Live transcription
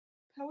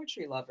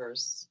poetry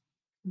lovers.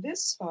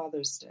 This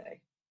Father's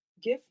Day,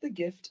 give the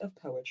gift of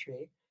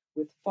poetry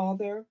with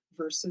Father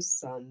versus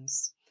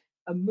Sons,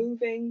 a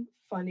moving,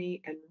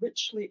 funny, and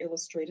richly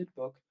illustrated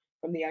book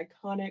from the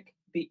iconic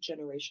Beat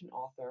Generation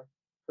author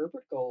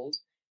Herbert Gold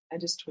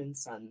and his twin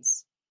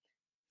sons.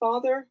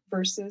 Father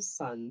versus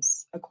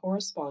Sons, a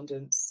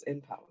correspondence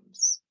in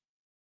poems.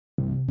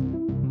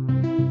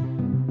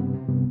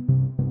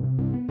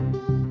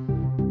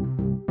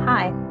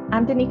 Hi,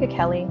 I'm Danica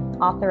Kelly,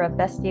 author of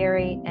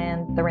Bestiary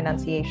and The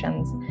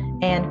Renunciations,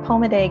 and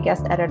Poem a Day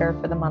guest editor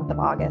for the month of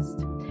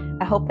August.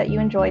 I hope that you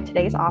enjoyed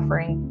today's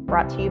offering,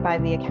 brought to you by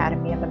the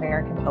Academy of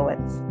American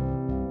Poets.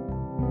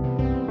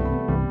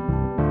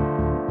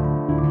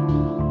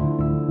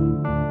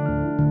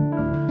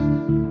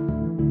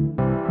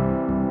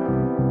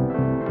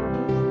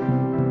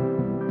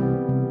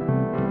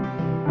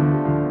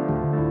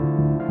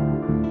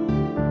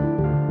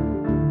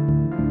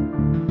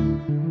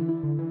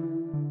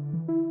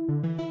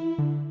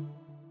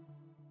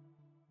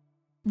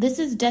 This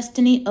is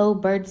Destiny O.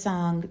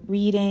 Birdsong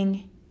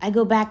reading I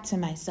Go Back to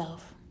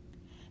Myself,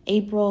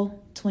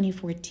 April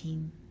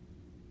 2014.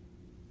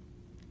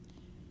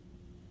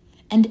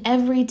 And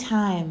every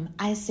time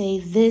I say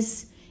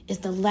this is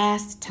the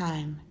last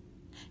time,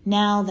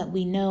 now that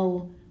we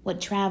know what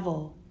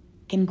travel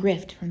can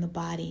grift from the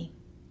body.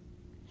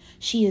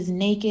 She is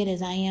naked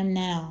as I am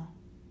now,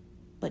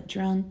 but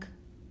drunk,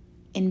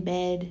 in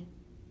bed,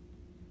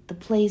 the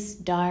place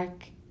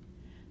dark,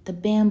 the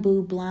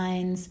bamboo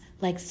blinds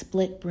like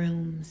split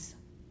brooms.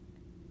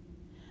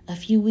 A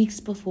few weeks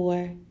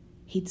before,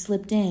 he'd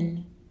slipped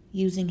in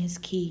using his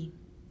key,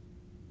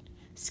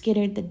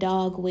 skittered the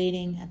dog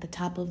waiting at the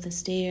top of the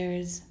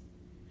stairs,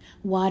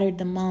 watered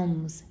the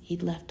mums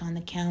he'd left on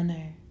the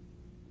counter,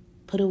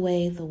 put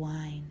away the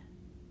wine.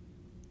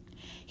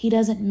 He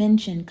doesn't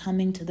mention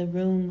coming to the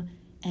room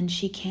and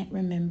she can't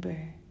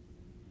remember.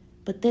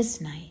 But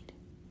this night,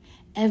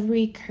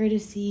 every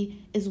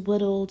courtesy is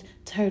whittled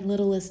to her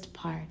littlest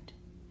part.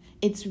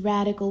 It's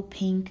radical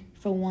pink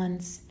for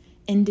once,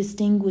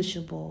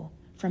 indistinguishable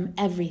from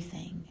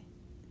everything.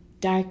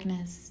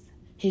 Darkness,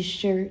 his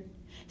shirt,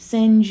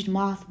 singed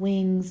moth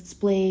wings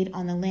splayed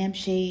on the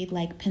lampshade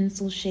like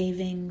pencil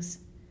shavings,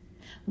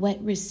 wet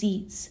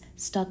receipts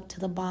stuck to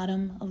the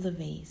bottom of the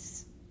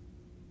vase.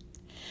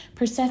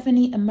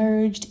 Persephone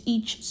emerged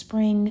each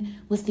spring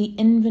with the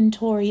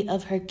inventory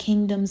of her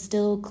kingdom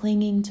still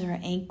clinging to her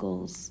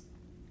ankles.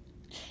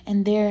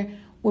 And there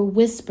were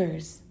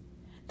whispers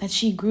that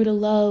she grew to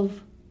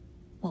love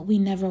what we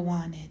never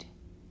wanted.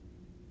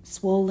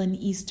 Swollen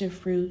Easter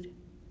fruit,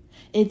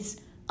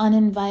 its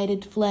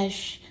uninvited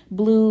flesh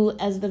blue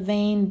as the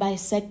vein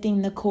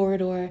bisecting the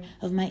corridor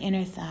of my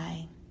inner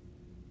thigh.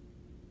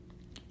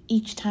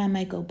 Each time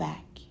I go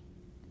back,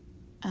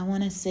 I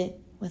want to sit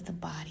with the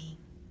body.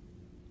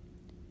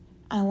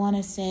 I want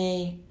to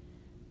say,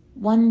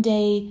 one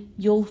day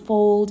you'll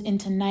fold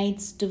into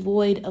nights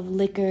devoid of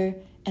liquor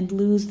and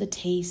lose the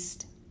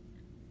taste.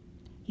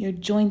 Your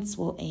joints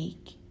will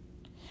ache.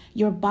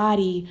 Your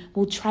body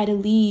will try to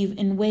leave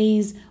in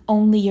ways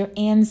only your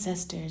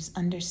ancestors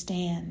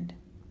understand.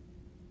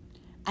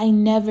 I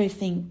never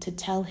think to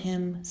tell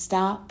him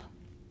stop,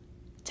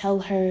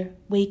 tell her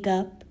wake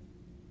up.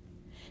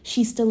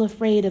 She's still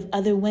afraid of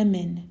other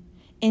women,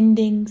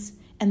 endings,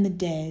 and the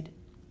dead.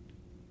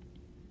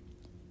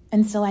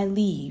 And so I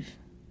leave,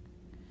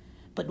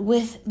 but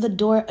with the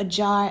door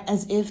ajar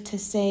as if to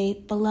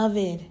say,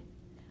 beloved,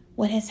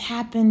 what has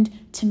happened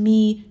to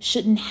me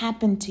shouldn't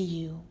happen to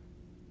you.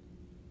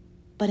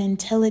 But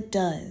until it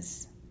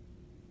does,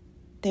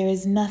 there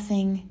is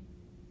nothing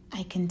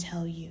I can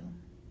tell you.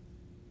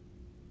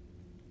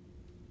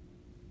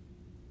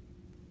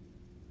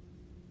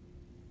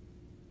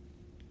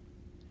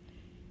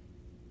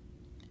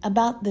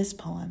 About this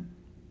poem.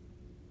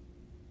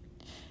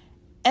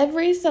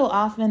 Every so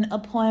often, a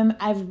poem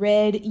I've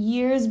read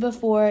years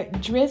before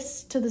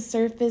drifts to the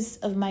surface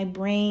of my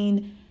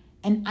brain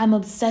and I'm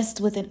obsessed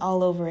with it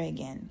all over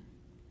again.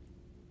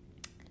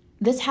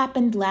 This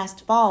happened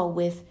last fall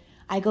with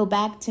I Go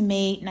Back to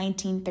May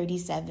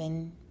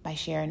 1937 by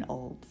Sharon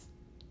Olds.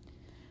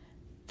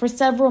 For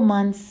several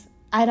months,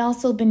 I'd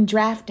also been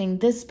drafting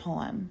this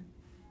poem,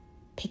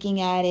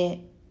 picking at it,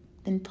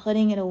 then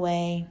putting it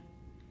away.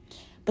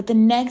 But the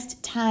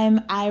next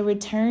time I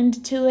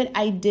returned to it,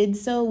 I did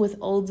so with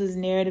Olds'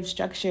 narrative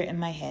structure in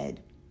my head.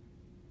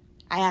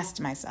 I asked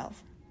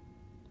myself,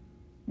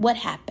 what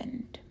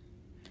happened?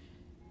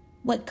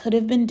 What could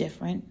have been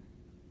different?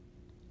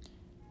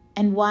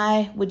 And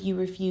why would you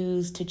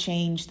refuse to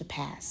change the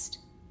past?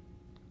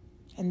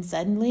 And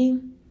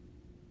suddenly,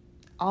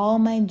 all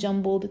my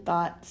jumbled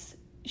thoughts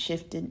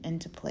shifted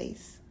into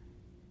place.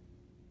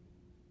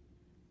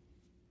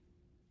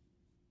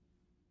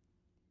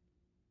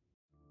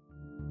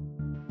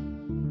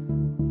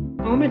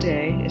 Poem a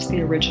Day is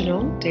the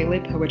original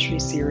daily poetry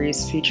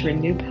series featuring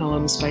new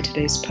poems by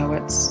today's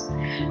poets.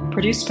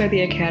 Produced by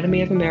the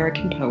Academy of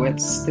American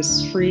Poets,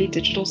 this free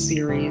digital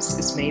series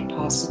is made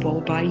possible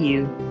by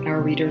you,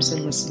 our readers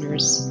and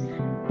listeners.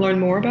 Learn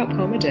more about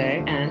Poem a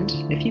Day, and,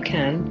 if you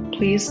can,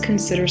 please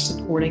consider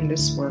supporting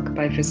this work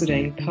by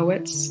visiting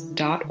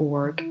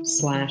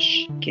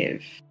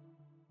poets.org/give.